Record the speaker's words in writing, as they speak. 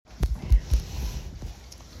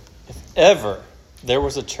ever there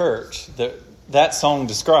was a church that song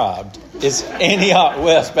described, is Antioch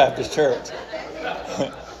West Baptist Church.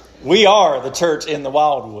 We are the church in the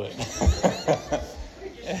Wildwood.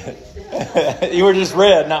 You were just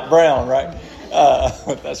red, not brown, right?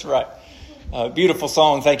 That's right. Beautiful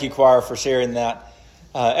song. Thank you, choir, for sharing that.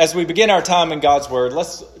 As we begin our time in God's Word,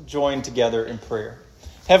 let's join together in prayer.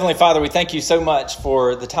 Heavenly Father, we thank you so much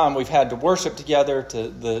for the time we've had to worship together, to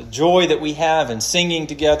the joy that we have in singing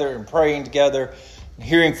together and praying together and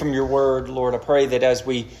hearing from your Word. Lord, I pray that as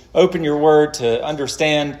we open your Word to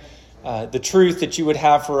understand the truth that you would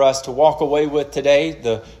have for us to walk away with today,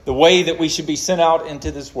 the way that we should be sent out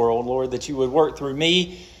into this world, Lord, that you would work through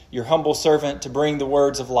me, your humble servant, to bring the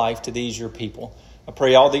words of life to these, your people. I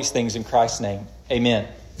pray all these things in Christ's name. Amen.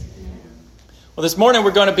 Well, this morning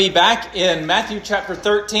we're going to be back in Matthew chapter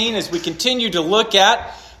 13 as we continue to look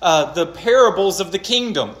at the parables of the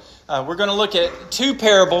kingdom. We're going to look at two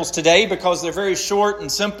parables today because they're very short and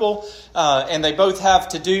simple, and they both have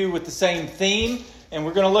to do with the same theme. And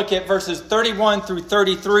we're going to look at verses 31 through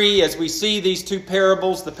 33 as we see these two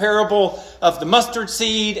parables, the parable of the mustard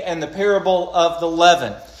seed and the parable of the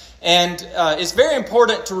leaven. And it's very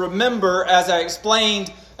important to remember, as I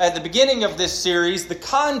explained at the beginning of this series, the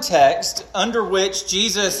context under which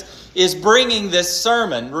Jesus is bringing this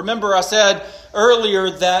sermon. Remember, I said earlier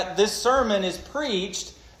that this sermon is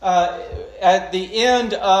preached at the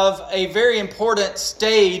end of a very important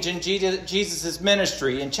stage in Jesus'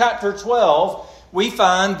 ministry. In chapter 12, we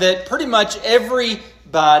find that pretty much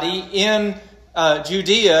everybody in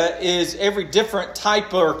Judea every different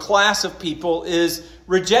type or class of people is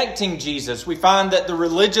rejecting Jesus. We find that the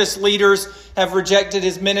religious leaders have rejected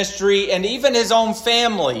his ministry, and even his own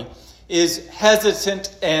family is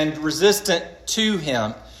hesitant and resistant to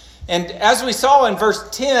him. And as we saw in verse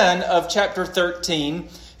 10 of chapter 13,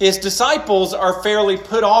 his disciples are fairly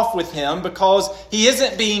put off with him because he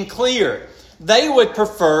isn't being clear. They would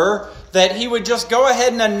prefer that he would just go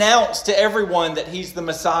ahead and announce to everyone that he's the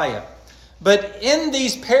Messiah. But in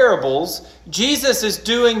these parables, Jesus is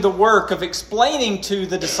doing the work of explaining to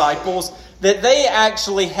the disciples that they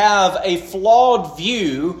actually have a flawed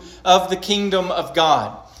view of the kingdom of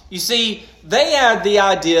God. You see, they had the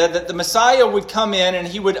idea that the Messiah would come in and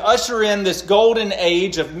he would usher in this golden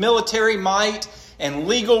age of military might and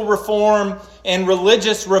legal reform and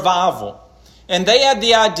religious revival. And they had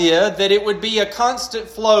the idea that it would be a constant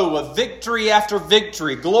flow of victory after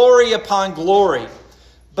victory, glory upon glory.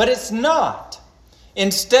 But it's not.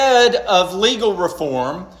 Instead of legal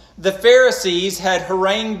reform, the Pharisees had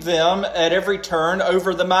harangued them at every turn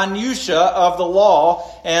over the minutiae of the law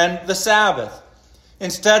and the Sabbath.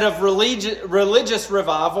 Instead of religious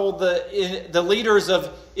revival, the leaders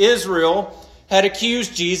of Israel had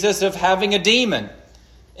accused Jesus of having a demon.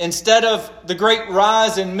 Instead of the great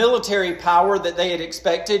rise in military power that they had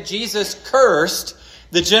expected, Jesus cursed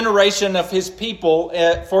the generation of his people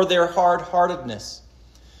for their hard-heartedness.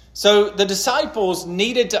 So the disciples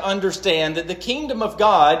needed to understand that the kingdom of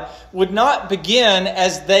God would not begin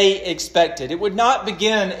as they expected. It would not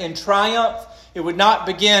begin in triumph. It would not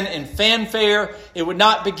begin in fanfare. It would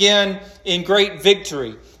not begin in great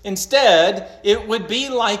victory. Instead, it would be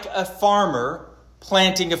like a farmer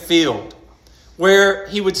planting a field where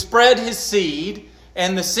he would spread his seed,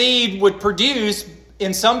 and the seed would produce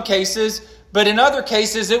in some cases, but in other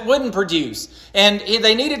cases it wouldn't produce. And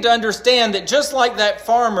they needed to understand that just like that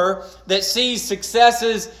farmer that sees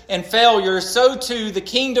successes and failures, so too the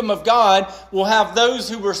kingdom of God will have those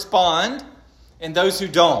who respond and those who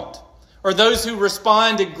don't. Or those who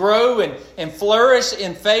respond and grow and flourish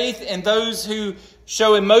in faith, and those who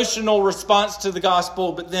show emotional response to the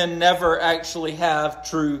gospel but then never actually have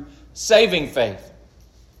true saving faith.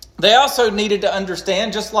 They also needed to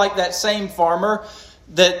understand, just like that same farmer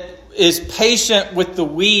that is patient with the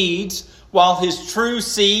weeds while his true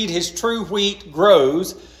seed, his true wheat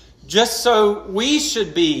grows, just so we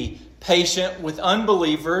should be patient with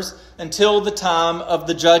unbelievers until the time of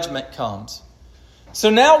the judgment comes. So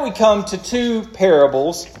now we come to two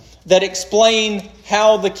parables that explain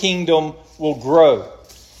how the kingdom will grow.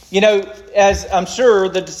 You know, as I'm sure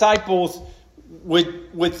the disciples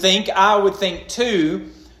would think, I would think too,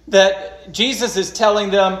 that Jesus is telling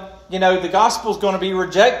them, you know, the gospel's going to be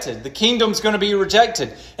rejected. The kingdom's going to be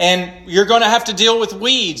rejected. And you're going to have to deal with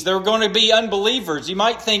weeds. There are going to be unbelievers. You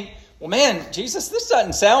might think, well, man, Jesus, this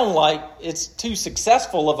doesn't sound like it's too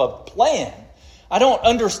successful of a plan. I don't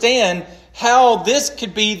understand how this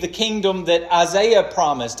could be the kingdom that Isaiah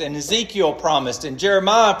promised and Ezekiel promised and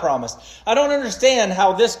Jeremiah promised. I don't understand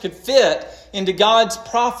how this could fit into God's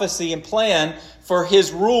prophecy and plan for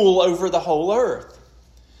his rule over the whole earth.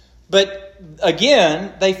 But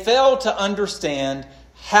again, they fail to understand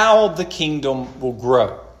how the kingdom will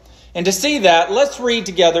grow. And to see that, let's read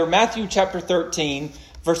together Matthew chapter 13,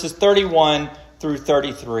 verses 31 through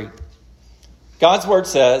 33. God's word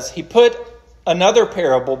says, He put another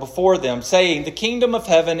parable before them, saying, the kingdom of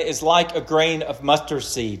heaven is like a grain of mustard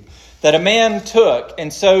seed that a man took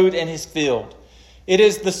and sowed in his field. It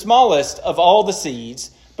is the smallest of all the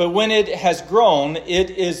seeds, but when it has grown,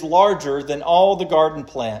 it is larger than all the garden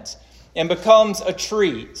plants and becomes a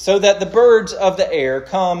tree, so that the birds of the air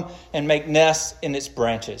come and make nests in its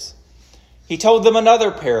branches. He told them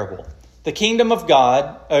another parable. The kingdom of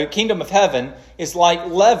heaven is like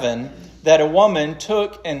leaven that a woman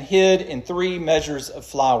took and hid in 3 measures of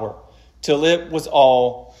flour till it was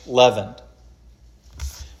all leavened.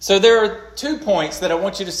 So there are 2 points that I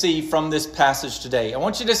want you to see from this passage today. I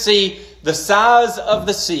want you to see the size of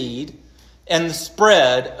the seed and the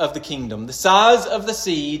spread of the kingdom. The size of the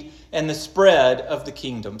seed and the spread of the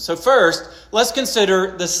kingdom. So first, let's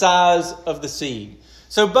consider the size of the seed.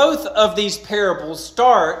 So both of these parables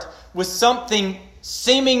start with something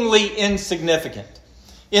seemingly insignificant.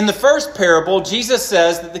 In the first parable, Jesus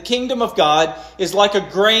says that the kingdom of God is like a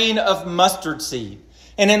grain of mustard seed.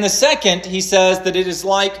 And in the second, he says that it is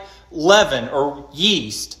like leaven, or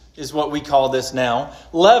yeast is what we call this now.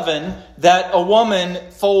 Leaven that a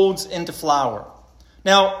woman folds into flour.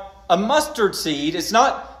 Now, a mustard seed is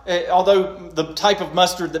not, although the type of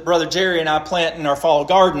mustard that Brother Jerry and I plant in our fall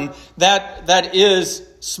garden, that is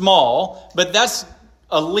small, but that's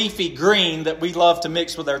a leafy green that we love to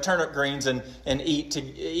mix with our turnip greens and eat,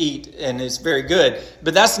 and is very good.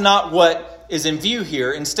 But that's not what is in view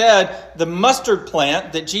here. Instead, the mustard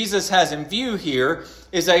plant that Jesus has in view here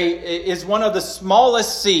is one of the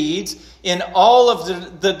smallest seeds in all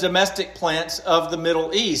of the domestic plants of the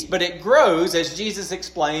Middle East. But it grows, as Jesus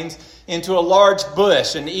explains, into a large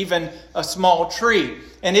bush and even a small tree.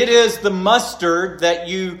 And it is the mustard that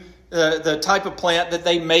the type of plant that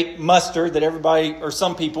they make mustard that everybody, or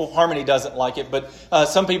some people, Harmony doesn't like it, but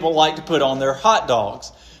some people like to put on their hot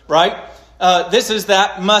dogs, right? This is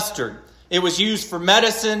that mustard. It was used for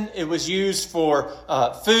medicine. It was used for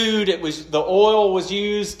food. The oil was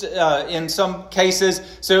used in some cases.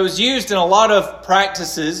 So it was used in a lot of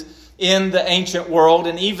practices in the ancient world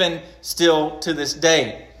and even still to this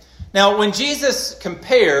day. Now, when Jesus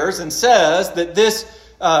compares and says that this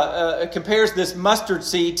compares this mustard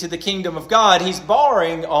seed to the kingdom of God, he's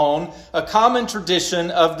borrowing on a common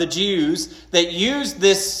tradition of the Jews that used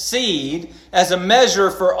this seed as a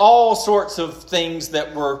measure for all sorts of things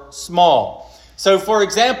that were small. So, for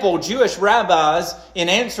example, Jewish rabbis, in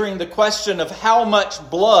answering the question of how much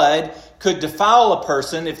blood could defile a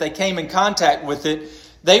person if they came in contact with it,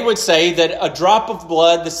 they would say that a drop of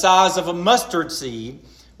blood the size of a mustard seed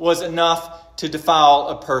was enough to defile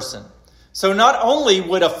a person. So not only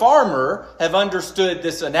would a farmer have understood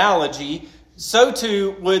this analogy, so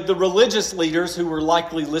too would the religious leaders who were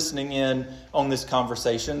likely listening in on this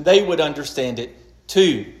conversation. They would understand it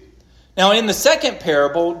too. Now, in the second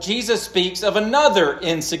parable, Jesus speaks of another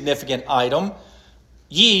insignificant item,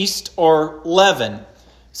 yeast or leaven.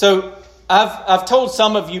 So I've told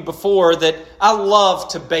some of you before that I love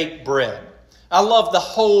to bake bread. I love the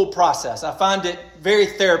whole process. I find it very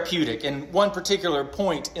therapeutic. And one particular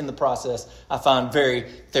point in the process I find very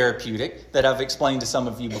therapeutic that I've explained to some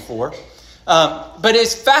of you before. But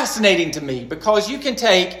it's fascinating to me because you can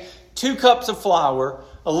take 2 cups of flour,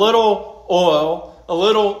 a little oil, a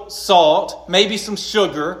little salt, maybe some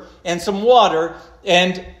sugar, and some water,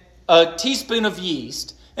 and a teaspoon of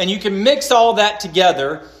yeast. And you can mix all that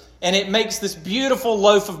together, and it makes this beautiful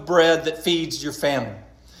loaf of bread that feeds your family.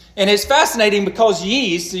 And it's fascinating because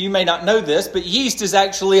yeast, you may not know this, but yeast is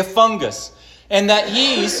actually a fungus. And that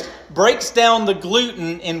yeast breaks down the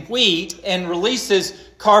gluten in wheat and releases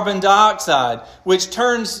carbon dioxide, which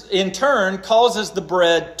in turn causes the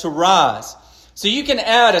bread to rise. So you can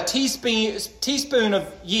add a teaspoon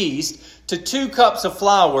of yeast to 2 cups of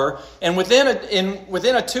flour, and within a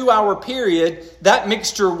 2-hour period, that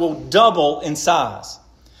mixture will double in size.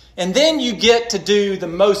 And then you get to do the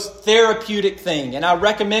most therapeutic thing, and I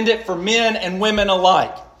recommend it for men and women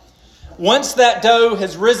alike. Once that dough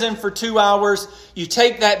has risen for 2 hours, you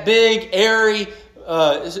take that big, airy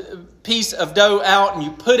piece of dough out and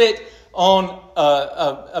you put it on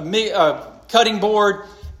a cutting board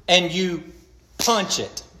and you punch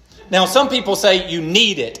it. Now, some people say you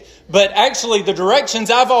knead it, but actually the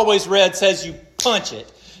directions I've always read says you punch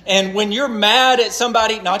it. And when you're mad at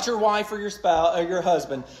somebody, not your wife or your spouse or your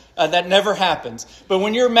husband, that never happens. But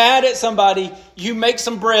when you're mad at somebody, you make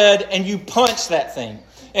some bread and you punch that thing.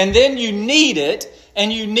 And then you knead it.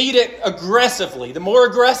 and you knead it aggressively. The more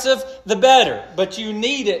aggressive, the better. But you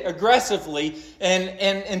knead it aggressively and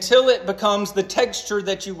until it becomes the texture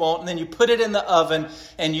that you want. And then you put it in the oven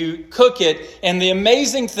and you cook it. And the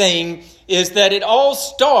amazing thing is that it all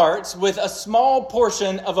starts with a small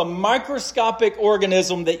portion of a microscopic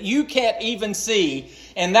organism that you can't even see.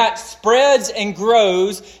 And that spreads and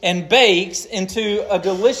grows and bakes into a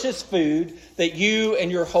delicious food that you and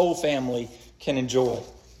your whole family can enjoy.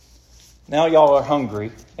 Now y'all are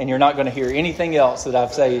hungry, and you're not going to hear anything else that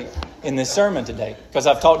I've said in this sermon today, because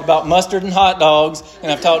I've talked about mustard and hot dogs, and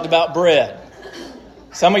I've talked about bread.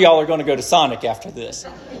 Some of y'all are going to go to Sonic after this.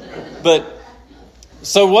 But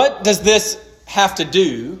so what does this have to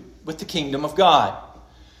do with the kingdom of God?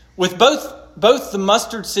 With both the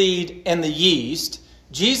mustard seed and the yeast,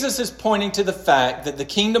 Jesus is pointing to the fact that the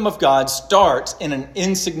kingdom of God starts in an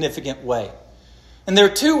insignificant way. And there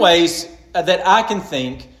are two ways that I can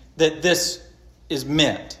think that this is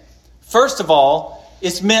meant. First of all,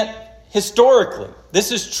 it's meant historically.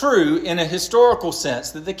 This is true in a historical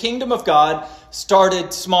sense, that the kingdom of God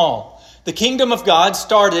started small. The kingdom of God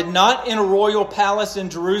started not in a royal palace in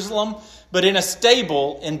Jerusalem, but in a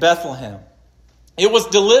stable in Bethlehem. It was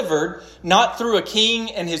delivered not through a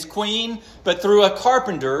king and his queen, but through a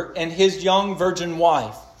carpenter and his young virgin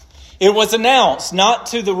wife. It was announced not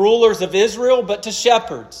to the rulers of Israel, but to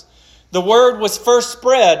shepherds. The word was first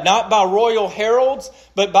spread not by royal heralds,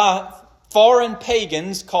 but by foreign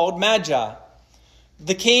pagans called magi.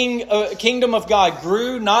 The kingdom of God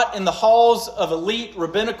grew not in the halls of elite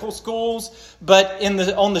rabbinical schools, but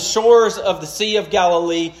on the shores of the Sea of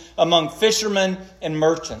Galilee among fishermen and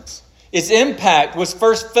merchants. Its impact was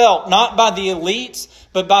first felt not by the elites,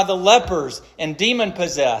 but by the lepers and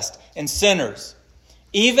demon-possessed and sinners.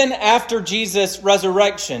 Even after Jesus'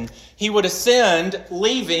 resurrection, he would ascend,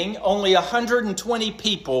 leaving only 120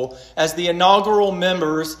 people as the inaugural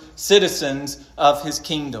members, citizens of his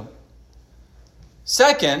kingdom.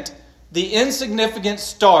 Second, the insignificant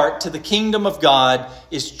start to the kingdom of God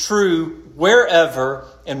is true wherever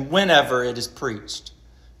and whenever it is preached.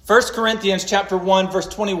 1 Corinthians chapter 1, verse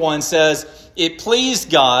 21 says, "It pleased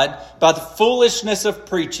God by the foolishness of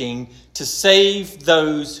preaching to save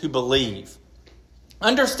those who believe."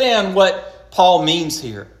 Understand what Paul means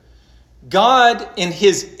here. God, in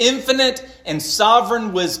his infinite and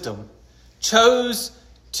sovereign wisdom, chose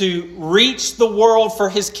to reach the world for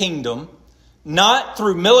his kingdom, not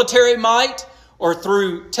through military might or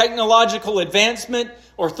through technological advancement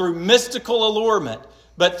or through mystical allurement,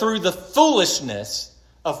 but through the foolishness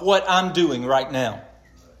of what I'm doing right now.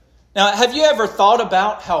 Now, have you ever thought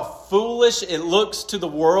about how foolish it looks to the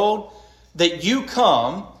world that you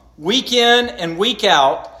come week in and week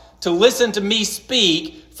out to listen to me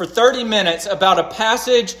speak for 30 minutes about a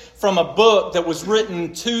passage from a book that was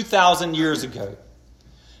written 2,000 years ago?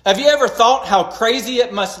 Have you ever thought how crazy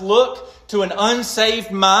it must look to an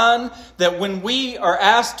unsaved mind that when we are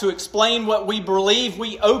asked to explain what we believe,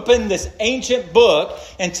 we open this ancient book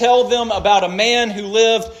and tell them about a man who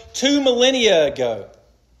lived 2 millennia ago?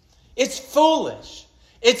 It's foolish.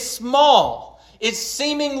 It's small. It's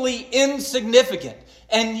seemingly insignificant.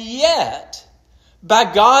 And yet,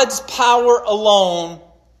 by God's power alone,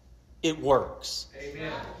 it works.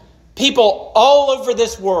 Amen. People all over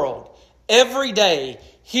this world, every day,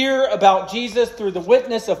 hear about Jesus through the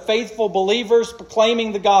witness of faithful believers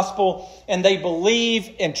proclaiming the gospel, and they believe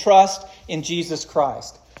and trust in Jesus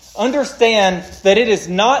Christ. Understand that it is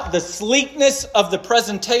not the sleekness of the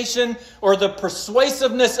presentation or the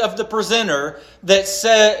persuasiveness of the presenter that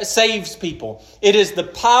saves people. It is the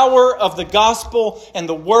power of the gospel and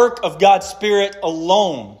the work of God's Spirit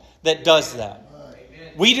alone that does that.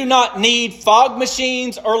 Amen. We do not need fog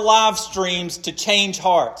machines or live streams to change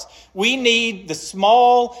hearts. We need the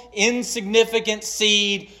small, insignificant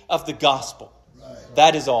seed of the gospel. Right.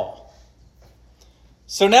 That is all.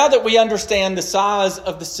 So now that we understand the size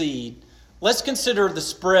of the seed, let's consider the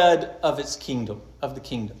spread of the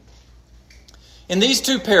kingdom. In these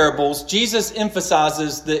two parables, Jesus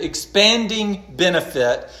emphasizes the expanding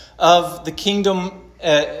benefit of the kingdom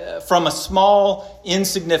from a small,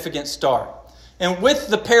 insignificant start. And with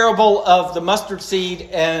the parable of the mustard seed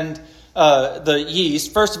and the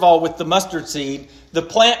yeast, first of all, with the mustard seed, the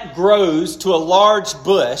plant grows to a large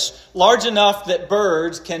bush, large enough that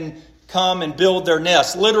birds can come and build their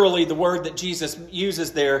nests. Literally, the word that Jesus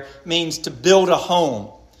uses there means to build a home.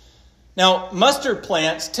 Now, mustard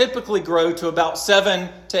plants typically grow to about 7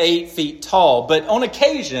 to 8 feet tall, but on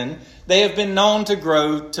occasion, they have been known to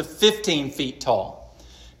grow to 15 feet tall.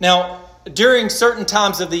 Now, during certain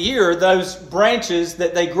times of the year, those branches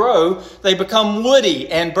that they grow, they become woody,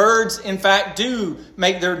 and birds, in fact, do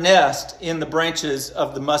make their nest in the branches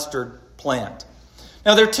of the mustard plant.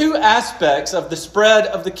 Now, there are two aspects of the spread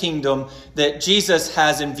of the kingdom that Jesus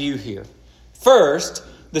has in view here. First,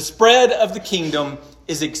 the spread of the kingdom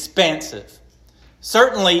is expansive.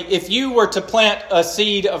 Certainly, if you were to plant a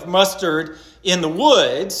seed of mustard in the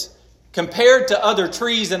woods, compared to other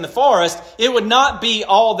trees in the forest, it would not be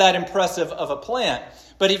all that impressive of a plant.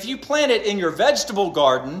 But if you plant it in your vegetable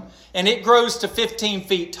garden and it grows to 15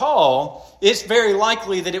 feet tall, it's very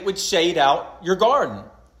likely that it would shade out your garden.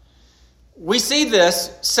 We see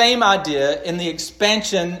this same idea in the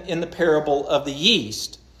expansion in the parable of the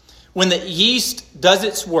yeast. When the yeast does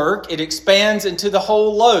its work, it expands into the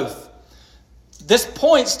whole loaf. This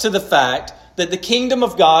points to the fact that the kingdom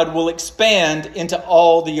of God will expand into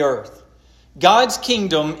all the earth. God's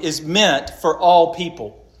kingdom is meant for all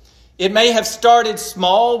people. It may have started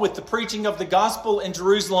small with the preaching of the gospel in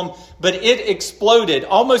Jerusalem, but it exploded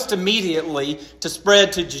almost immediately to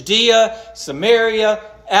spread to Judea, Samaria,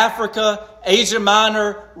 Africa, Asia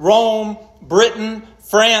Minor, Rome, Britain,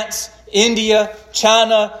 France, India,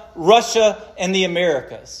 China, Russia, and the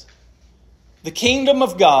Americas. The kingdom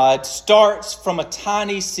of God starts from a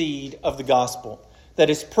tiny seed of the gospel that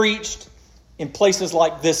is preached in places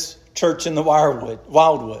like this church in the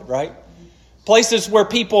Wildwood, right? Places where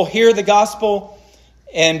people hear the gospel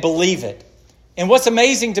and believe it. And what's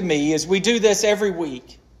amazing to me is we do this every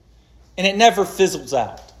week, and it never fizzles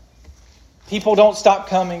out. People don't stop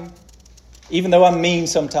coming, even though I'm mean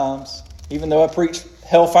sometimes, even though I preach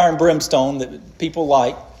hellfire and brimstone that people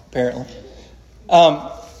like, apparently.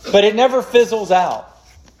 But it never fizzles out.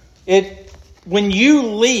 When you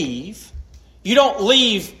leave, you don't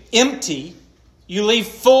leave empty. You leave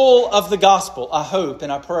full of the gospel, I hope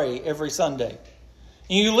and I pray, every Sunday.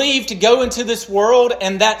 And you leave to go into this world,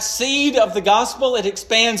 and that seed of the gospel, it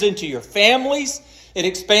expands into your families, it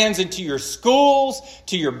expands into your schools,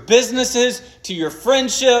 to your businesses, to your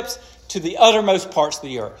friendships, to the uttermost parts of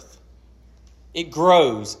the earth. It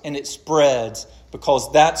grows and it spreads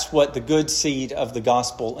because that's what the good seed of the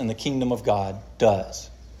gospel and the kingdom of God does.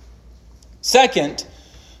 Second,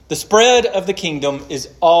 the spread of the kingdom is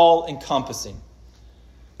all-encompassing.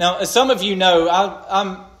 Now, as some of you know,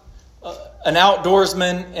 I'm an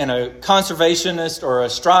outdoorsman and a conservationist or a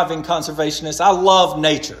striving conservationist. I love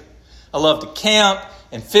nature. I love to camp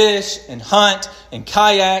and fish and hunt and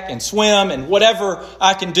kayak and swim and whatever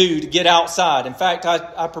I can do to get outside. In fact,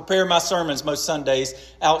 I prepare my sermons most Sundays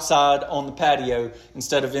outside on the patio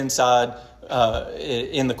instead of inside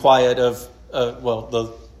in the quiet of,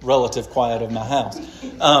 the relative quiet of my house.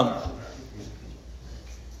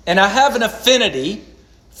 And I have an affinity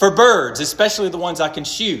for birds, especially the ones I can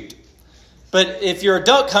shoot. But if you're a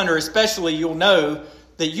duck hunter especially, you'll know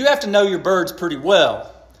that you have to know your birds pretty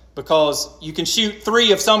well, because you can shoot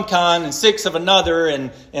 3 of some kind and 6 of another,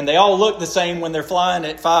 and they all look the same when they're flying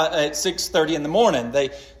at 6:30 in the morning.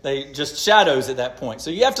 They just shadows at that point. So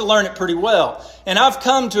you have to learn it pretty well. And I've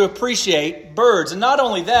come to appreciate birds. And not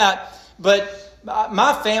only that, but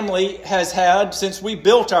my family has had, since we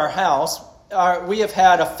built our house, we have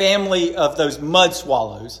had a family of those mud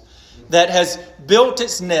swallows that has built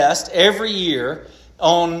its nest every year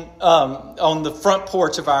on the front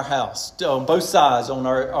porch of our house, on both sides,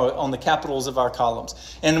 on the capitals of our columns.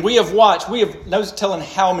 And we have no telling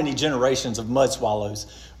how many generations of mud swallows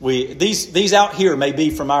these out here may be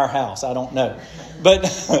from our house. I don't know,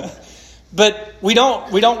 but we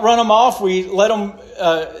don't run them off. We let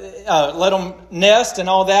them nest and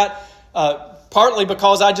all that. Partly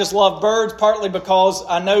because I just love birds, partly because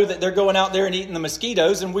I know that they're going out there and eating the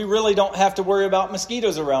mosquitoes, and we really don't have to worry about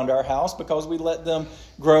mosquitoes around our house because we let them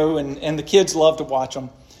grow, and the kids love to watch them.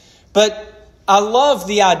 But I love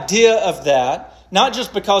the idea of that, not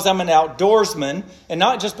just because I'm an outdoorsman and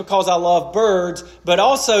not just because I love birds, but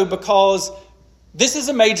also because this is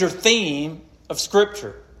a major theme of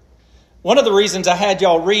Scripture. One of the reasons I had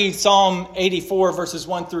y'all read Psalm 84 verses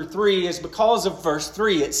 1 through 3 is because of verse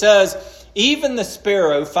 3. It says, "Even the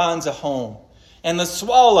sparrow finds a home, and the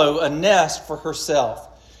swallow a nest for herself,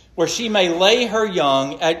 where she may lay her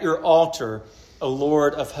young at your altar, O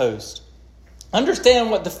Lord of hosts."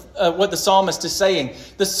 Understand what the psalmist is saying.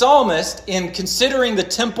 The psalmist, in considering the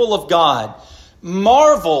temple of God,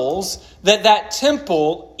 marvels that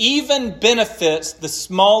temple even benefits the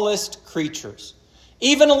smallest creatures.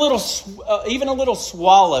 Even a little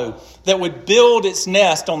swallow that would build its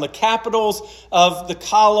nest on the capitals of the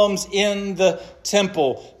columns in the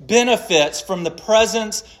temple benefits from the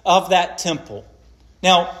presence of that temple.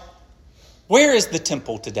 Now, where is the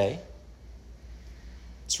temple today?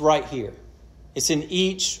 It's right here. It's in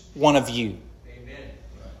each one of you. Amen.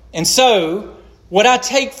 And so, what I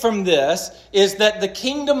take from this is that the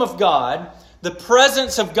kingdom of God, the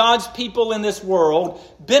presence of God's people in this world,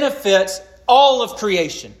 benefits all of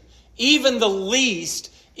creation, even the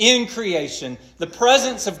least in creation. The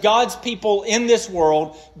presence of God's people in this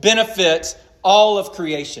world benefits all of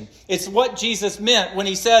creation. It's what Jesus meant when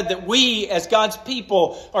he said that we, as God's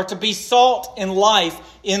people, are to be salt and light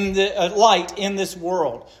in this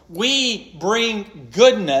world. We bring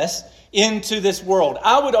goodness into this world.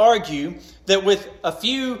 I would argue that with a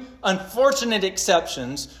few unfortunate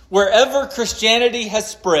exceptions, wherever Christianity has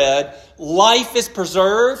spread, life is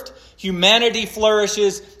preserved, humanity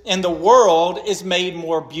flourishes, and the world is made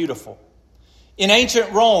more beautiful. In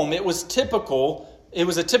ancient Rome, it was a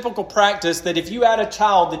typical practice that if you had a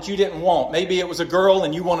child that you didn't want, maybe it was a girl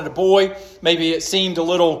and you wanted a boy, maybe it seemed a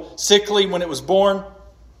little sickly when it was born,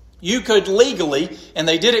 you could legally, and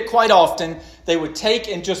they did it quite often, they would take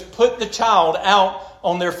and just put the child out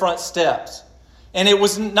on their front steps. And it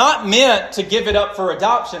was not meant to give it up for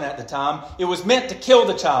adoption at the time. It was meant to kill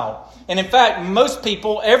the child. And in fact, most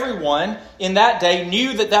people, everyone in that day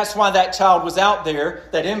knew that that's why that child was out there,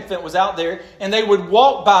 that infant was out there, and they would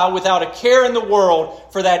walk by without a care in the world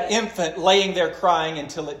for that infant laying there crying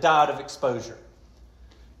until it died of exposure.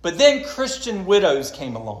 But then Christian widows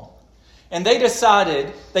came along. And they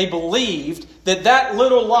believed that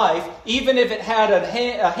little life, even if it had a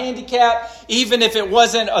handicap, even if it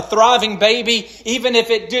wasn't a thriving baby, even if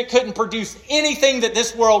it couldn't produce anything that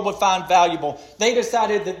this world would find valuable, they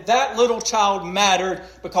decided that little child mattered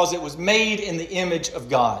because it was made in the image of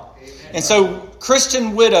God. Amen. And so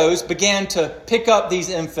Christian widows began to pick up these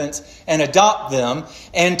infants and adopt them,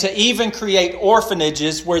 and to even create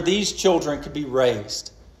orphanages where these children could be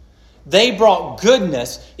raised. They brought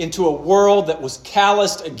goodness into a world that was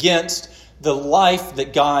calloused against the life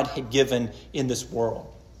that God had given in this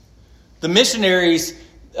world. The missionaries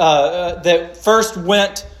that first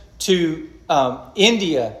went to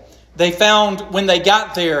India, they found when they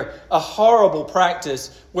got there a horrible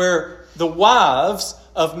practice where the wives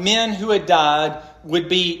of men who had died would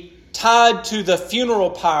be tied to the funeral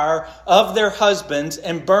pyre of their husbands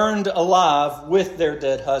and burned alive with their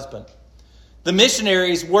dead husband. The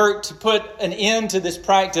missionaries worked to put an end to this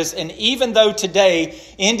practice, and even though today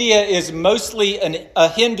India is mostly a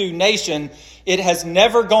Hindu nation, it has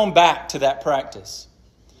never gone back to that practice.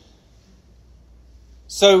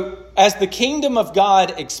 So, as the kingdom of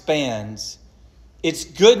God expands, its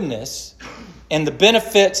goodness and the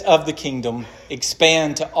benefits of the kingdom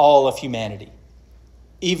expand to all of humanity,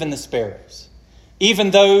 even the sparrows,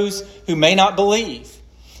 even those who may not believe,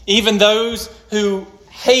 even those who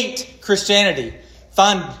hate Christianity,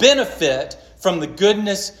 find benefit from the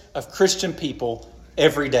goodness of Christian people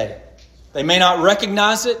every day. They may not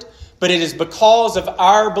recognize it, but it is because of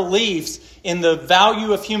our beliefs in the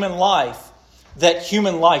value of human life that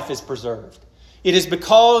human life is preserved. It is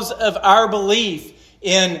because of our belief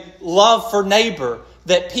in love for neighbor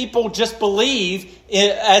that people just believe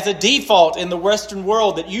as a default in the Western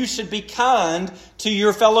world that you should be kind to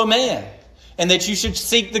your fellow man, and that you should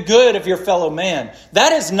seek the good of your fellow man.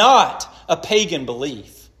 That is not a pagan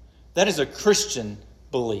belief. That is a Christian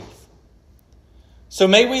belief. So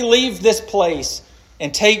may we leave this place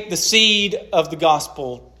and take the seed of the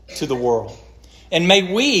gospel to the world. And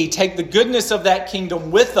may we take the goodness of that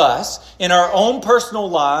kingdom with us in our own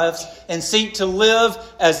personal lives and seek to live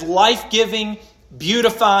as life-giving,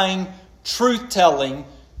 beautifying, truth-telling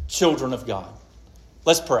children of God.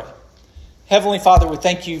 Let's pray. Heavenly Father, we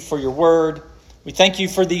thank you for your word. We thank you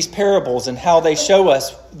for these parables and how they show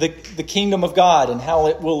us the kingdom of God and how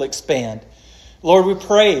it will expand. Lord, we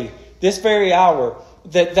pray this very hour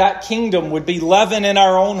that kingdom would be leaven in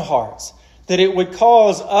our own hearts, that it would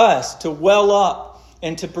cause us to well up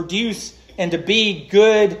and to produce and to be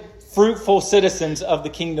good, fruitful citizens of the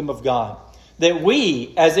kingdom of God. That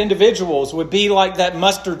we, as individuals, would be like that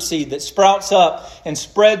mustard seed that sprouts up and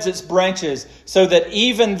spreads its branches so that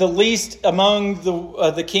even the least among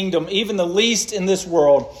the kingdom, even the least in this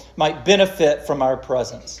world, might benefit from our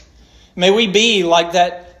presence. May we be like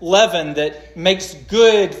that leaven that makes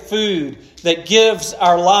good food, that gives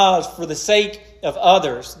our lives for the sake of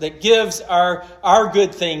others, that gives our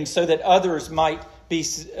good things so that others might be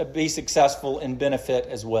successful and benefit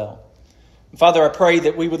as well. Father, I pray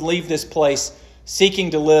that we would leave this place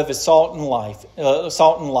seeking to live as salt and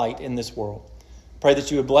light in this world. Pray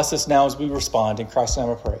that you would bless us now as we respond. In Christ's name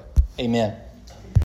I pray. Amen.